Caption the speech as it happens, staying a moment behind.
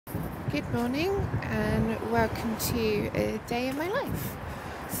Good morning and welcome to a day in my life.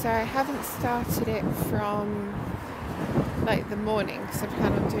 So I haven't started it from like the morning because I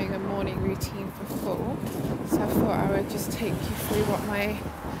plan on doing a morning routine for 4. So I thought I would just take you through what my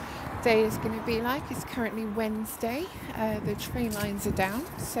day is going to be like. It's currently Wednesday. The train lines are down,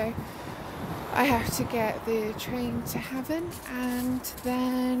 so I have to get the train to Haven and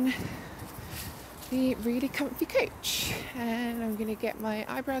then the really comfy coach, and I'm going to get my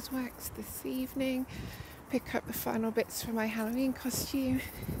eyebrows waxed this evening, pick up the final bits for my Halloween costume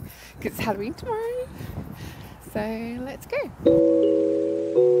because it's Halloween tomorrow. So let's go.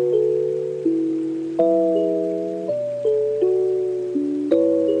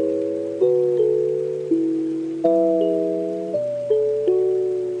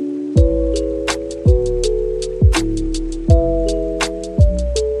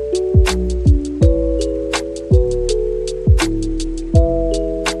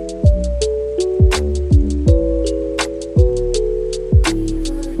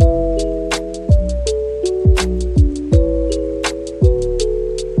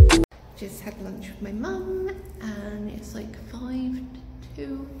 Just had lunch with my mum and it's like 5 to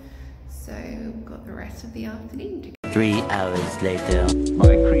 2, so got the rest of the afternoon to go. 3 hours later.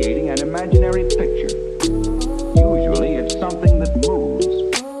 By creating an imaginary picture. Usually it's something that moves.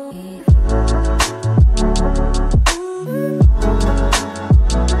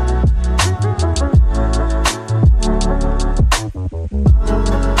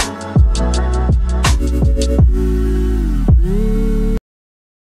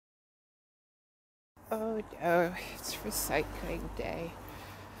 Oh no, it's recycling day.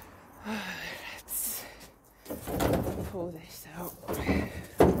 Let's pull this out.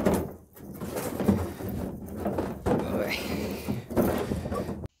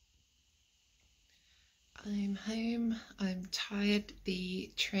 I'm home. I'm tired.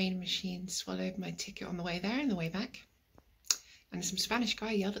 The train machine swallowed my ticket on the way there and the way back. And some Spanish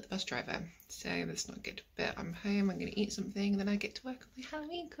guy yelled at the bus driver, so that's not good. But I'm home, I'm going to eat something, and then I get to work on my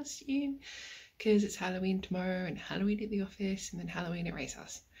Halloween costume because it's Halloween tomorrow and Halloween at the office and then Halloween at Race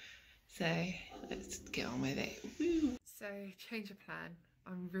House. So let's get on with it. Woo. So change of plan.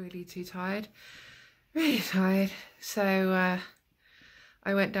 I'm really too tired. Really tired. So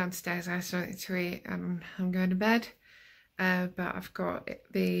I went downstairs, I had something to eat and I'm going to bed. But I've got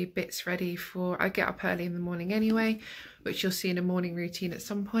the bits ready for, I get up early in the morning anyway, which you'll see in a morning routine at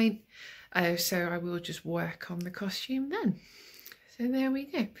some point. So I will just work on the costume then. So there we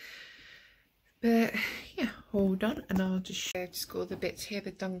go. But yeah, hold on and I'll just all the bits here,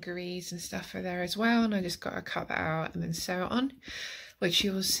 the dungarees and stuff are there as well, and I just got to cut that out and then sew it on, which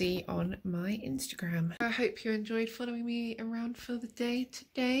you will see on my Instagram. I hope you enjoyed following me around for the day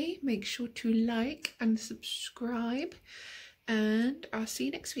today. Make sure to like and subscribe, and I'll see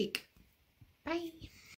you next week.